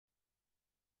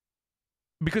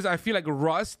because I feel like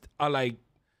Rust are like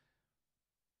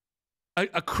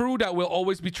a crew that will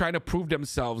always be trying to prove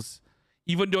themselves,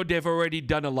 even though they've already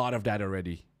done a lot of that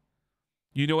already.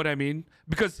 You know what I mean?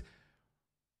 Because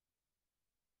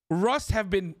Rust have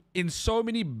been in so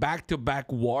many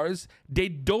back-to-back wars, they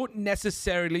don't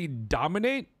necessarily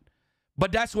dominate,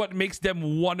 but that's what makes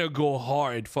them want to go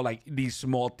hard for like these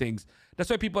small things. That's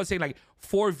why people are saying like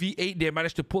 4v8, they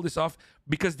managed to pull this off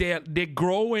because they're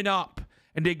growing up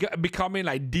and they're becoming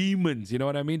like demons. You know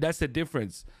what I mean? That's the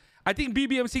difference. I think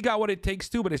BBMC got what it takes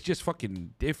too, but it's just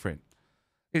fucking different.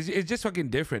 It's just fucking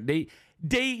different.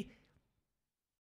 They